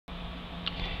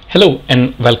Hello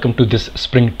and welcome to this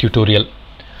Spring tutorial.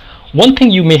 One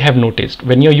thing you may have noticed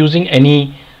when you're using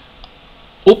any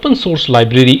open source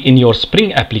library in your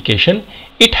Spring application,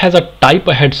 it has a type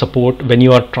ahead support when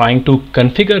you are trying to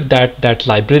configure that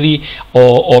library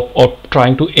or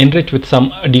trying to enrich with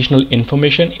some additional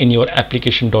information in your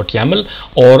application.yaml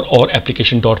or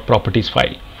application.properties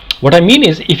file. What I mean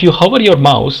is, if you hover your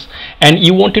mouse and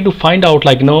you wanted to find out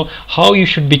how you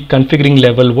should be configuring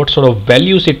level, what sort of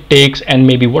values it takes, and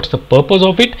maybe what's the purpose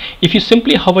of it, if you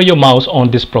simply hover your mouse on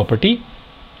this property,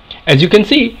 as you can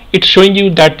see, it's showing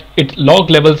you that it log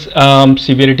levels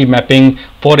severity mapping,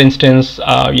 for instance,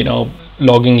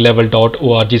 logging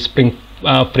level.org spring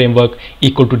framework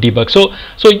equal to debug.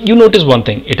 So you notice one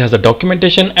thing, it has a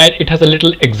documentation and it has a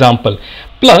little example,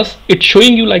 plus it's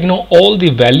showing you all the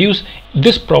values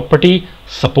this property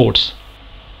supports.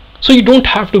 So you don't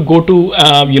have to go to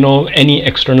any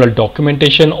external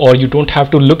documentation, or you don't have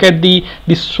to look at the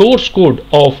source code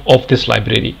of this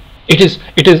library. It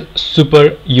is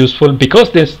super useful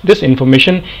because this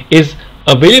information is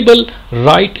available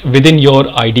right within your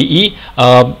IDE.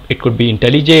 It could be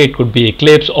IntelliJ, it could be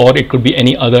Eclipse, or it could be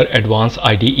any other advanced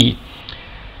IDE.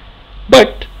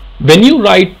 But when you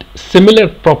write similar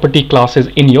property classes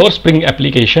in your Spring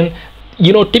application,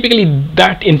 typically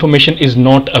that information is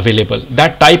not available,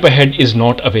 that type ahead is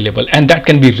not available, and that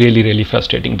can be really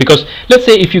frustrating. Because let's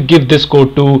say if you give this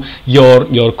code to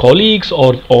your colleagues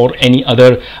or any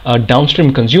other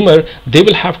downstream consumer, they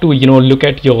will have to look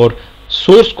at your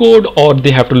source code, or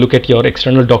they have to look at your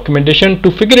external documentation to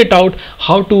figure it out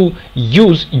how to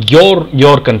use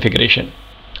your configuration.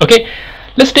 Okay,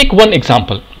 let's take one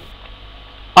example.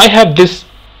 I have this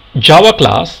Java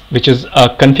class, which is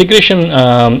a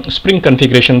configuration Spring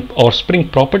configuration or Spring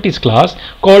properties class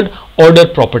called order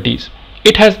properties.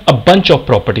 It has a bunch of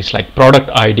properties like product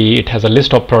ID. It has a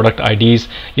list of product IDs.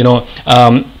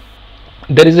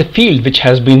 There is a field which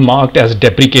has been marked as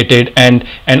deprecated, and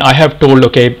I have told,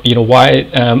 okay, why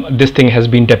this thing has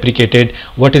been deprecated,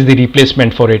 what is the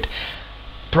replacement for it.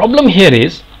 Problem here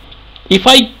is, if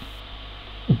I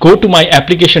go to my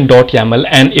application.yaml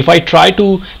and if I try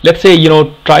to, let's say,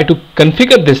 try to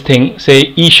configure this thing,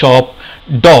 say eshop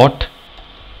dot,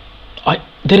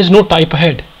 there is no type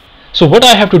ahead. So what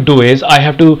I have to do is I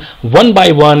have to one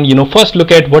by one first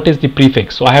look at what is the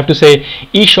prefix. So I have to say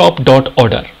eshop dot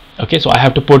order. Okay, so I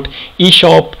have to put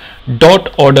eshop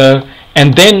dot order,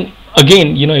 and then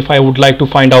again, if I would like to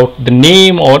find out the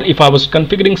name, or if I was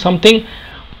configuring something,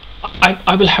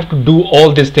 I will have to do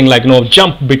all this thing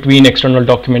jump between external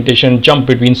documentation, jump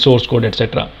between source code,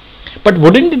 etc. But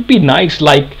wouldn't it be nice,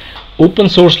 like open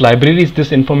source libraries,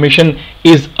 this information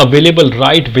is available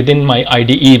right within my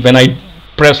IDE when I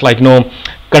press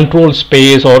control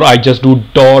space, or I just do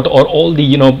dot, or all the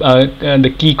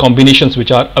the key combinations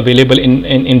which are available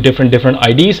in different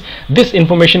IDs. This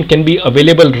information can be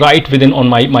available right within on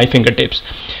my fingertips.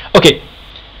 Okay,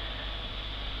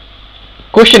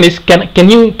 question is, can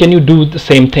you do the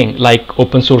same thing like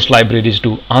open source libraries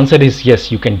do? Answer is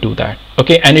yes, you can do that.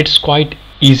 Okay, and it's quite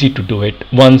easy to do it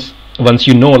once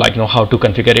you know how to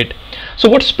configure it. So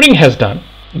what Spring has done,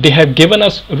 they have given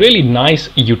us really nice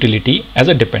utility as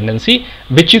a dependency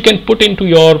which you can put into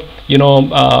your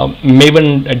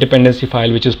Maven dependency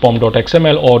file, which is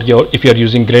pom.xml, or if you're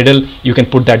using Gradle, you can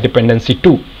put that dependency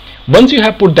too. Once you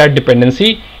have put that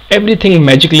dependency, everything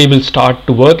magically will start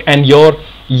to work, and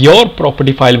your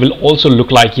property file will also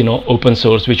look like open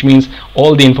source, which means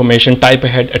all the information, type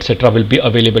ahead, etc. will be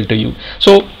available to you.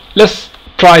 So let's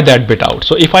try that bit out.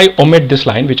 So if I omit this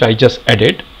line which I just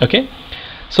added, okay,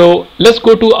 so let's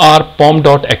go to our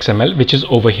pom.xml, which is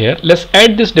over here. Let's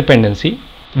add this dependency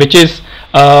which is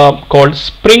called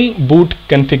SpringBoot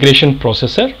Configuration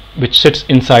Processor, which sits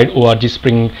inside org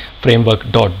spring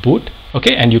framework.boot.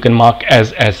 Okay, and you can mark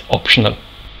as optional.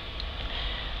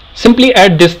 Simply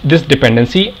add this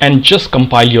dependency and just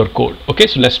compile your code. Okay,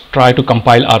 so let's try to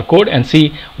compile our code and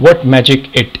see what magic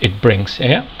it brings.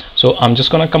 Yeah, so I'm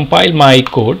just gonna compile my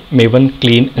code, maven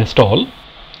clean install.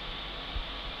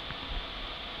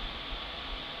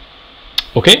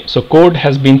 Okay, so code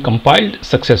has been compiled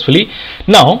successfully.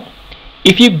 Now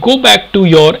if you go back to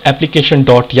your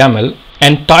application.yaml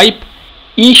and type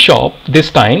eshop this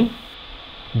time,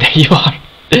 there you are.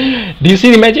 Do you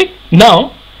see the magic?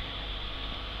 Now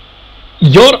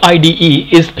your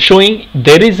IDE is showing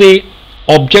there is a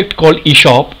object called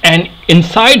eshop, and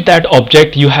inside that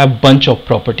object you have bunch of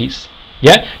properties.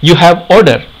 Yeah, you have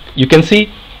order, you can see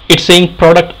it's saying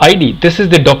product ID. This is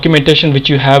the documentation which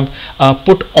you have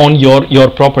put on your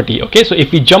property. Okay, so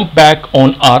if we jump back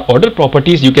on our order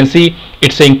properties, you can see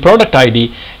it's saying product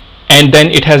ID, and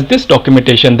then it has this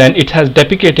documentation, then it has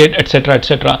deprecated, etc.,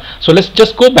 etc. So let's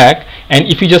just go back, and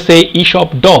if you just say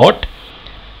eshop dot,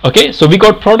 okay, so we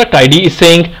got product ID is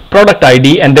saying product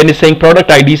ID, and then it's saying product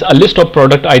IDs, a list of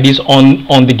product IDs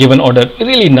on the given order.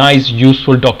 Really nice,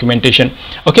 useful documentation.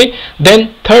 Okay,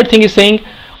 then third thing is saying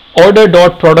order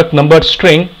dot product number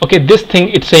string. Okay, this thing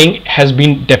it's saying has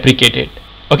been deprecated.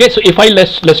 Okay, so if I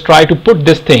let's try to put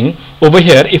this thing over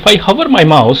here. If I hover my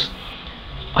mouse,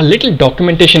 a little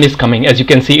documentation is coming. As you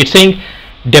can see, it's saying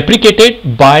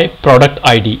deprecated by product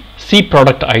ID, see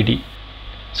product ID.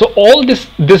 So all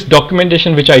this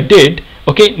documentation which I did,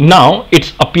 okay, now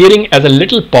it's appearing as a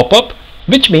little pop-up,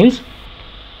 which means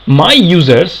my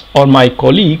users or my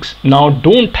colleagues now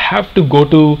don't have to go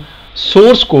to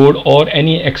source code or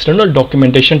any external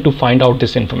documentation to find out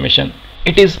this information.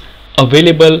 It is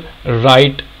available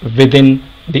right within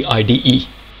the IDE.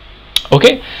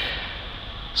 Okay,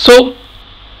 so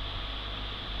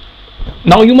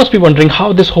now you must be wondering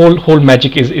how this whole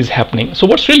magic is happening. So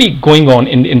what's really going on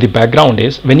in the background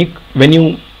is when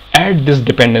you add this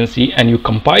dependency and you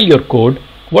compile your code,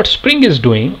 what Spring is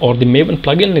doing, or the Maven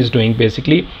plugin is doing,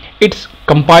 basically it's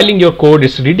compiling your code,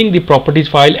 it's reading the properties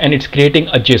file, and it's creating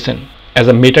a JSON as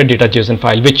a metadata JSON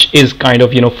file, which is kind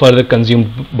of further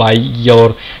consumed by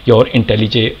your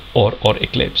IntelliJ or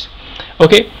Eclipse.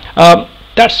 Okay,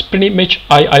 that's pretty much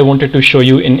I wanted to show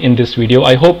you in this video.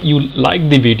 I hope you like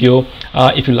the video.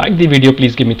 If you like the video,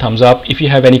 please give me thumbs up. If you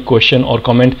have any question or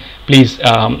comment, please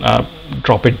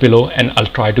drop it below, and I'll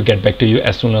try to get back to you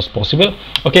as soon as possible.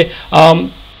 Okay,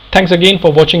 thanks again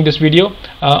for watching this video.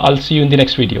 I'll see you in the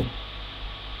next video.